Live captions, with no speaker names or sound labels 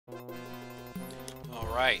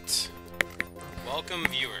Alright, welcome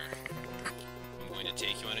viewer. I'm going to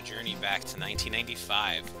take you on a journey back to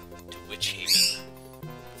 1995 to Witchaven.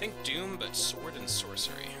 Think Doom, but sword and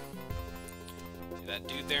sorcery. See that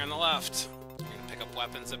dude there on the left? You're going to pick up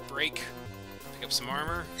weapons that break, pick up some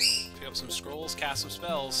armor, pick up some scrolls, cast some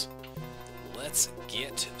spells. Let's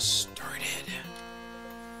get started.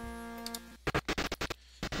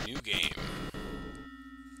 New game.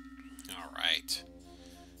 Alright.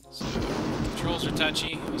 So, controls are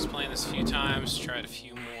touchy. I was playing this a few times, tried a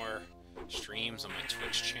few more streams on my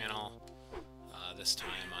Twitch channel. This time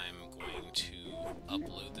I'm going to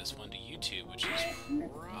upload this one to YouTube, which is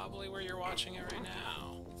probably where you're watching it right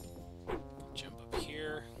now. Jump up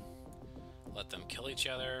here, let them kill each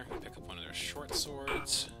other, pick up one of their short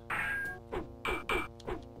swords.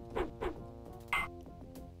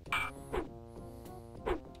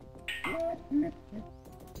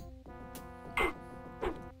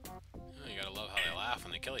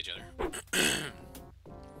 Kill each other.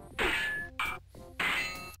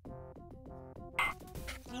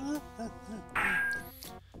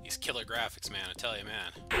 These killer graphics, man, I tell you,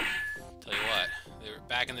 man. Tell you what, they were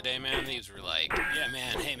back in the day, man, these were like, yeah,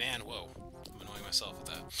 man, hey, man, whoa. I'm annoying myself with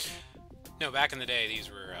that. No, back in the day,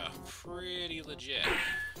 these were pretty legit.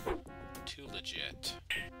 Too legit.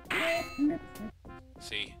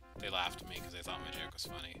 See, they laughed at me because they thought my joke was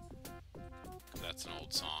funny. That's an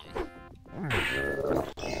old song.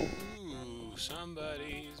 Ooh,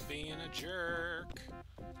 somebody's being a jerk.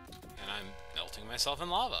 And I'm melting myself in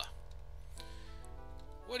lava.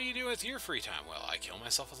 What do you do with your free time? Well, I kill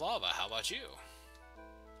myself with lava. How about you?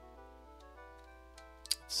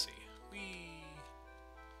 Let's see.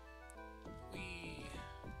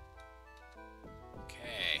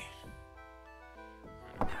 Okay.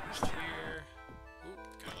 We're gonna boost here. Oop,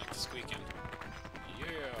 kinda like the squeaking.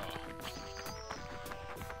 Yeah.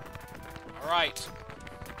 Alright,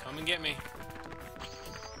 come and get me.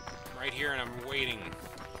 I'm right here and I'm waiting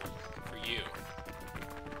for you.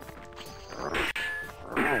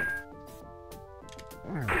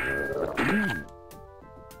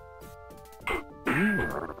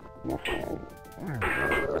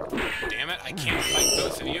 Damn it, I can't fight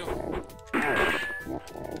both of you.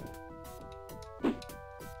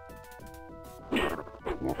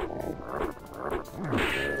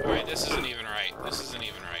 Alright, this isn't even right. This isn't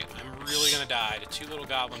even right. I'm really gonna die to two little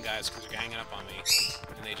goblin guys because they're ganging up on me,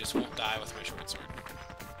 and they just won't die with my short sword.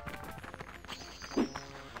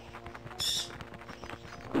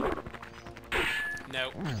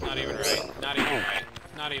 Nope, not even right. Not even right.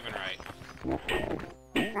 Not even right.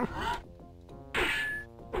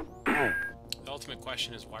 The ultimate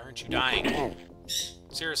question is, why aren't you dying?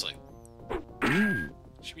 Seriously. You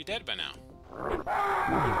should be dead by now.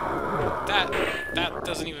 That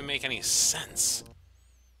doesn't even make any sense.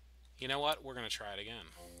 You know what? We're gonna try it again.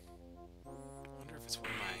 I wonder if it's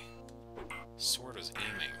where my sword was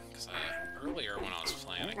aiming. Because earlier when I was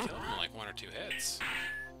playing, I killed him in like 1 or 2 hits.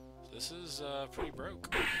 So this is pretty broke.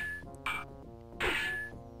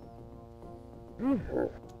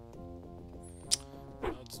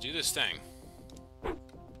 Let's do this thing.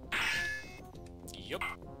 Yup.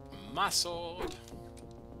 My sword.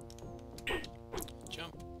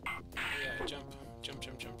 Jump. Oh yeah, jump. Jump,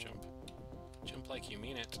 jump, jump, jump. Jump like you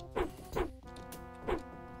mean it.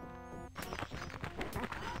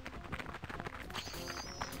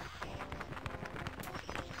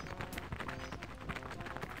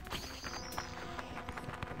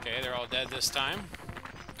 Okay, they're all dead this time.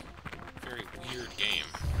 Very weird game.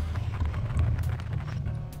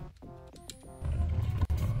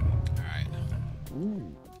 Alright.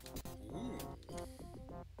 Ooh.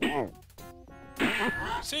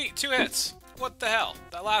 See, 2 hits. What the hell?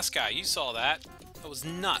 That last guy, you saw that. That was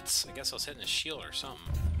nuts. I guess I was hitting his shield or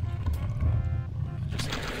something. Just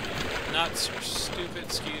nuts or stupid,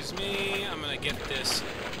 excuse me. I'm gonna get this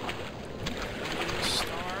morning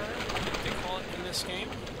star, I think they call it in this game.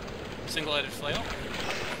 Single-headed flail.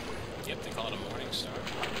 Yep, they call it a morning star.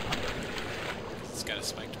 It's got a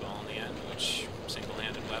spiked ball in the end, which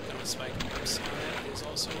single-handed weapon with spiked ball on it is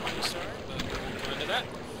also a morning star, but we won't go into that.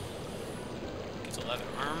 11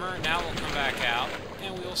 armor. Now we'll come back out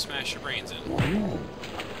and we will smash your brains in.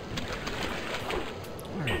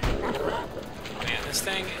 Man, this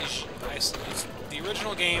thing is the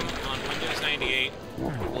original game on Windows 98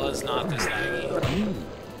 was not this laggy.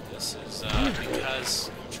 This is because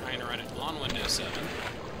I'm trying to run it on Windows 7.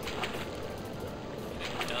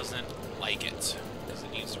 And it doesn't like it because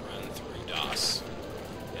it needs to run through DOS.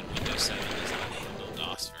 And Windows 7 does not handle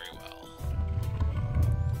DOS very well.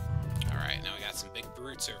 Alright, now we got some big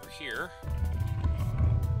brutes over here.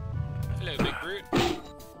 Hello, big brute.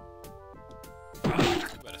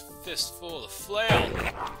 Fistful of flail.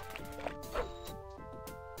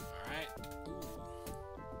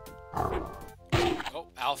 Alright. Oh,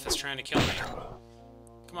 Alf is trying to kill me.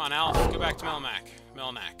 Come on, Alf. Go back to Melmac.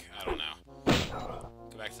 Melmac. I don't know.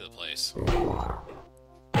 Go back to the place.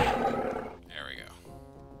 There we go.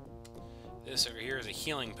 This over here is a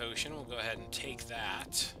healing potion. We'll go ahead and take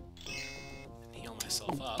that. And heal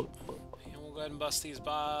myself up. And we'll go ahead and bust these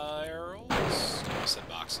barrels. I said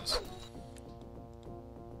boxes.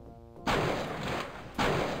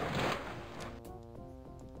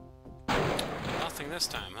 Nothing this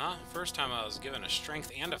time, huh? First time I was given a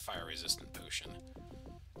strength and a fire-resistant potion.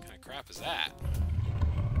 What kind of crap is that?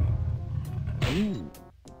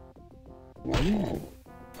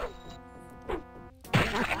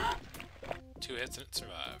 Two hits and it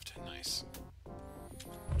survived. Nice.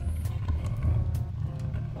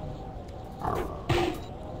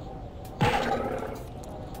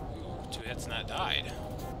 Ooh, 2 hits and that died.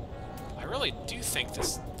 I really do think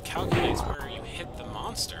this calculates where you hit the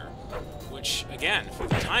monster, which, again, for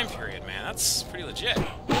the time period, man, that's pretty legit.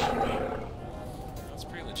 That's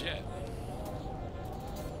pretty legit.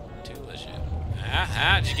 Too legit.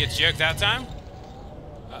 Did you get joked that time?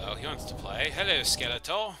 Uh-oh, he wants to play. Hello,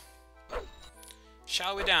 Skeletor.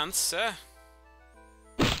 Shall we dance, sir?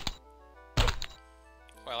 Oh,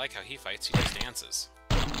 I like how he fights. He just dances.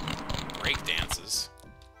 Break dances.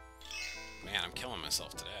 Man, I'm killing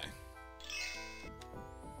myself today.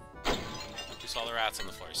 You saw the rats on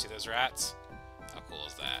the floor. You see those rats? How cool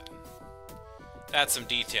is that? That's some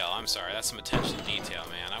detail. I'm sorry. That's some attention to detail,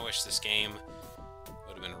 man. I wish this game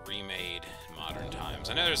would have been remade in modern times.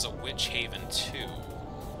 I know there's a Witchaven 2.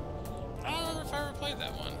 But I don't remember if I ever played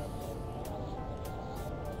that one.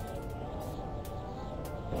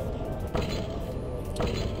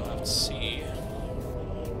 We'll have to see.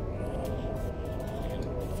 I can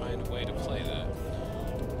find a way to play that.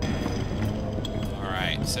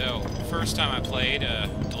 Alright, so first time I played,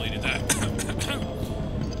 deleted that.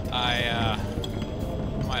 I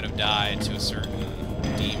might have died to a certain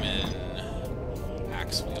demon,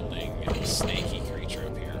 axe-wielding, snaky creature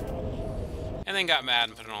up here. And then got mad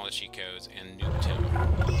and put in all the cheat codes and nuked him.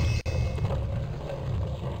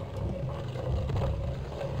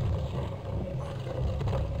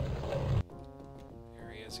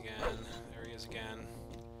 There he is again. There he is again.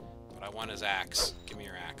 But I want his axe. Give me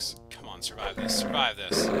your axe. Come on, survive this. Survive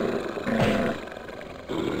this.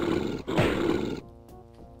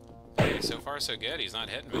 Okay, so far so good. He's not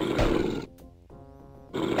hitting me.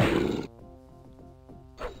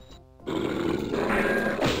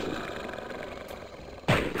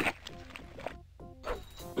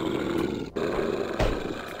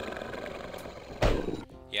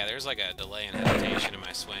 Yeah, there's like a delay and hesitation in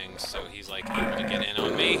my swings, so he's like able to get in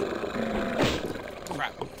on me.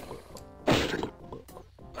 Crap. I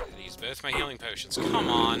used both my healing potions. Come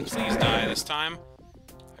on, please die this time.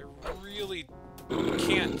 I really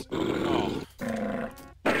can't. Oh.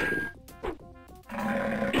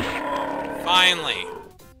 Finally!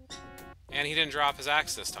 And he didn't drop his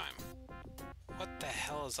axe this time. What the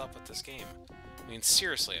hell is up with this game? I mean,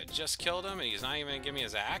 seriously, I just killed him and he's not even gonna give me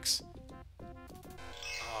his axe?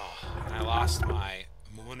 Oh, and I lost my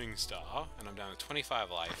Morning Star, and I'm down to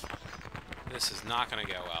 25 life. This is not gonna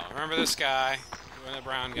go well. Remember this guy? One of the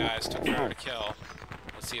brown guys took forever to kill.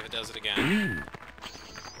 Let's see if it does it again.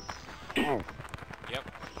 Yep.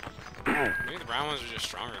 Maybe the brown ones are just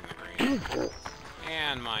stronger than the green.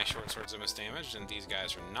 And my short swords are misdamaged, and these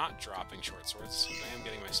guys are not dropping short swords, so I am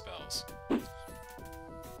getting my spells.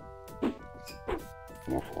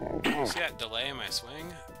 See that delay in my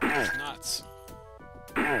swing? It's nuts.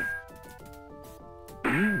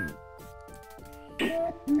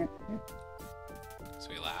 So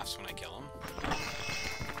he laughs when I kill him.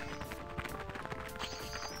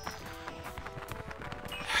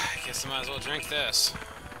 I guess I might as well drink this.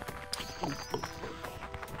 I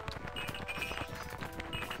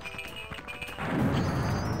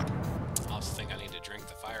also think I need to drink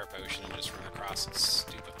the fire potion and just run across this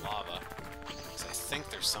stupid lava. Because I think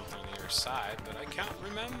there's something on the other side, but I can't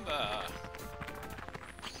remember.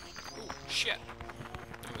 Oh, shit.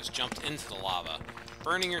 I almost jumped into the lava.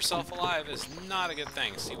 Burning yourself alive is not a good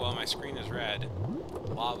thing. See, while my screen is red,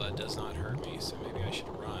 lava does not hurt me, so maybe I should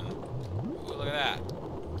run. Ooh, look at that.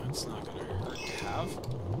 That's not going to hurt to have.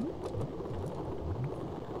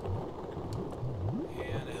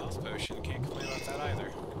 And a health potion. Can't complain about that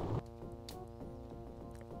either.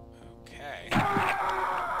 Okay.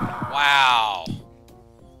 Wow.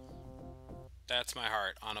 That's my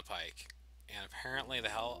heart on a pike. And apparently the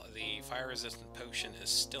fire-resistant potion is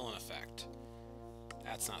still in effect.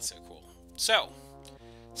 That's not so cool. So,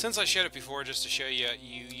 Since I showed it before, just to show you,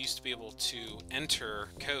 you used to be able to enter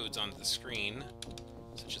codes onto the screen,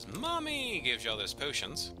 such as Mommy gives you all those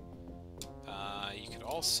potions. You could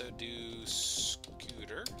also do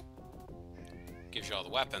Scooter, gives you all the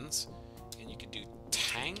weapons, and you could do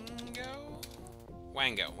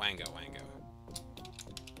Wango.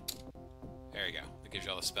 There you go. It gives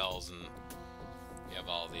you all the spells, and you have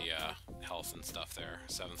all the health and stuff there.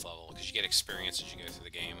 7th level, because you get experience as you go through the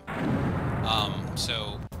game.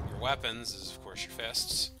 So your weapons is of course your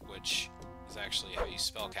fists, which is actually how you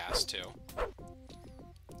spellcast too.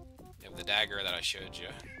 You have the dagger that I showed you.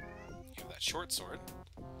 You have that short sword,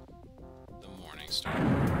 the Morning Star,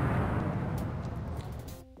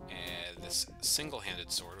 and this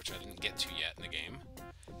single-handed sword, which I didn't get to yet in the game.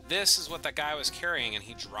 This is what that guy was carrying, and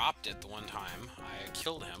he dropped it the one time I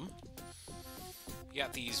killed him. You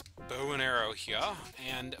got these bow and arrow here,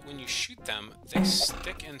 and when you shoot them, they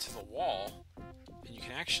stick into the wall, and you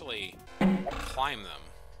can actually climb them.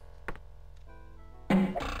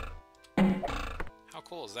 How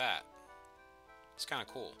cool is that? It's kind of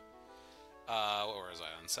cool. What was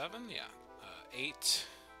I on? 7? Yeah. 8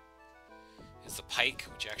 is the pike,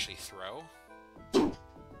 which you actually throw. I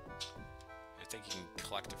think you can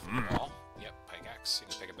collect it from the wall. Yep, pickaxe. You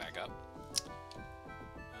can pick it back up.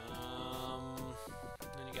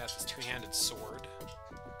 Then you got this two-handed sword.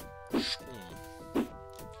 And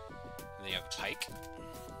then you have the pike.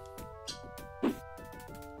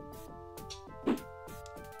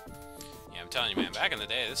 Yeah, I'm telling you, man. Back in the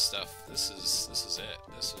day, this is it.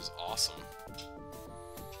 This is awesome.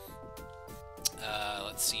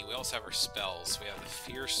 Let's see. We also have our spells. We have the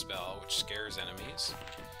Fear spell, which scares enemies.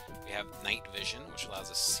 We have Night Vision, which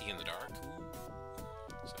allows us to see in the dark.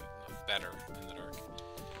 So better in the dark.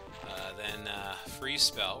 Then Freeze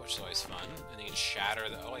spell, which is always fun. And you can shatter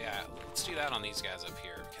the... Oh yeah, let's do that on these guys up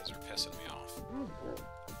here, because they're pissing me off.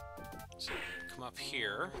 So come up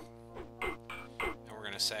here, and we're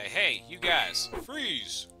going to say, hey, you guys,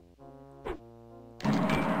 freeze!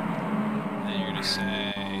 And then you're going to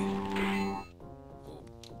say... Oh,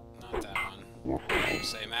 not that one.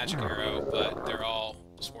 Say magic arrow, but they're all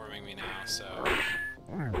swarming me now, so...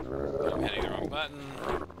 I'm hitting the wrong button.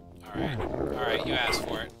 Alright, you asked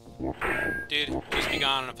for it. Dude, just be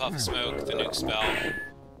gone in a puff of smoke. The nuke spell,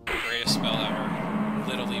 greatest spell ever,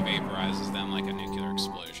 literally vaporizes them like a nuclear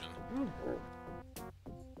explosion.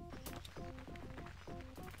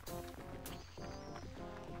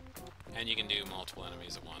 And you can do multiple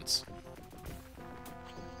enemies at once.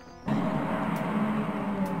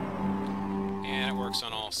 And it works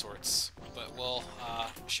on all sorts. But we'll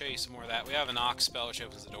show you some more of that. We have an Ox spell, which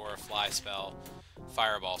opens the door, a Fly spell,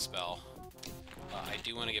 Fireball spell. I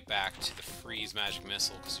do want to get back to the Freeze Magic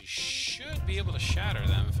Missile, because you should be able to shatter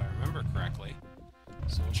them, if I remember correctly.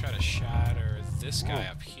 So we'll try to shatter this guy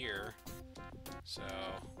up here. So,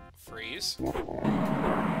 freeze.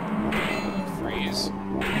 Freeze.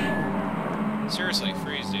 Seriously,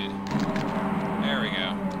 freeze, dude. There we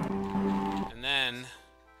go. And then...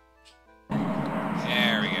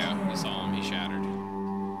 There we go. You saw him, he shattered.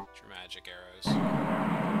 It's your magic arrows. I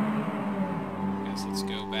guess let's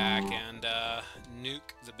go back and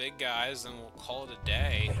nuke the big guys, and we'll call it a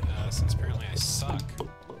day, since apparently I suck.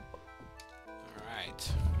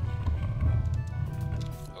 Alright.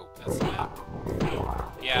 Oh, that's the map.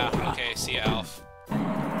 Yeah, okay, see ya, Alf.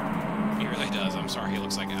 He really does. I'm sorry, he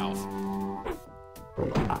looks like Alf.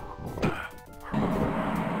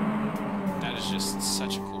 That is just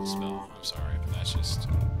such a cool spell. I'm sorry, but that's just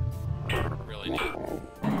really neat.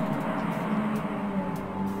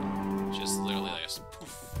 Just literally like just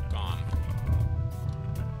poof, gone.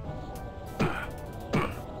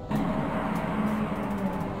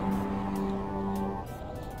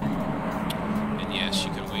 And yes,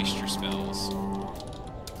 you can waste your spells.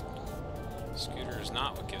 Scooter is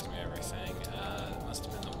not what gives me everything. It must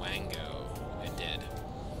have been the Wango. It did.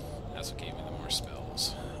 That's what gave me the more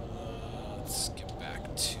spells. Let's get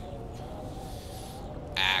back to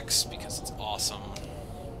Axe, because it's awesome.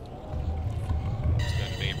 Let's go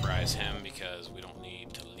and vaporize him, because we don't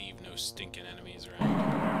need to leave no stinking enemies around.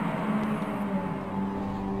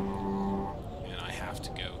 And I have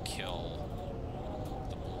to go kill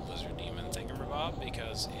the Bull Lizard Demon thingamabob,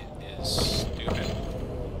 because it is stupid.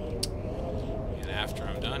 And after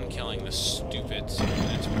I'm done killing the stupid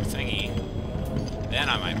Minotaur thingy, then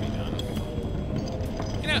I might be done.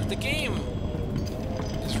 You know, the game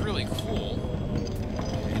is really cool.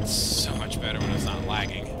 It's so much better when it's not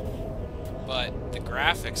lagging. But the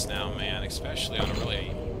graphics now, man, especially on a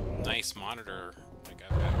really nice monitor like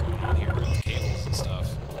I've got going on here with the cables and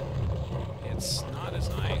stuff, it's not as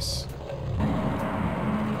nice.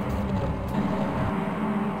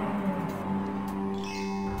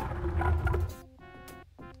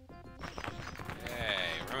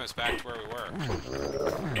 us back to where we were.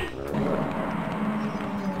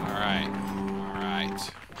 Alright.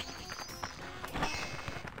 Alright.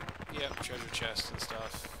 Yep, treasure chests and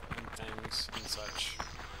stuff, and things, and such.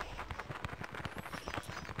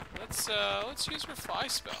 Let's use our fly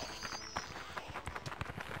spell.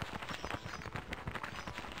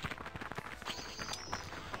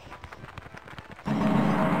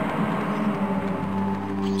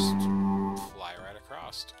 Just fly right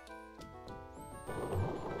across.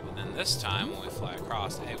 And then this time, when we fly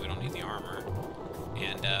across, A, we don't need the armor,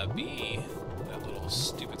 and B, that little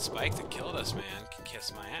stupid spike that killed us, man, can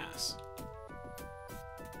kiss my ass.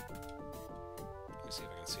 Let me see if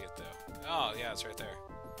I can see it, though. Oh, yeah, it's right there.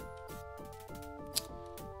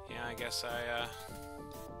 Yeah, I guess I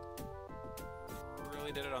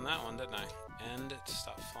really did it on that one, didn't I? And to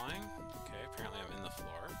stop flying. Okay, apparently I'm in the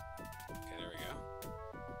floor. Okay, there we go.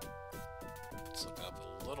 Let's look up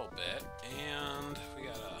a little bit, and we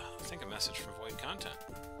got I think a message from Void Content.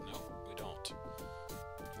 Nope, we don't.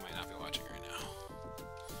 You might not be watching right now.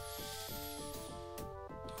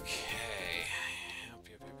 Okay.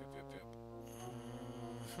 Yep.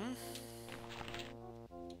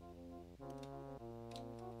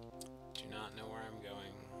 Do not know where I'm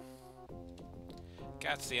going.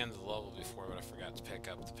 Got to the end of the level before, but I forgot to pick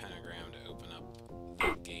up the pentagram to open up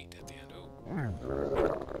the gate at the end. Oh.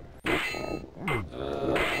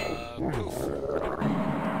 Poof.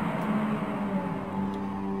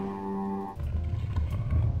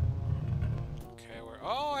 Okay,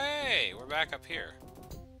 oh, hey! We're back up here.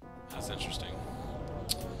 That's interesting.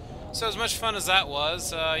 So, as much fun as that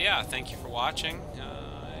was, yeah, thank you for watching,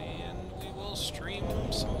 and we will stream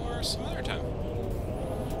some more some other time.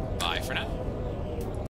 Bye for now.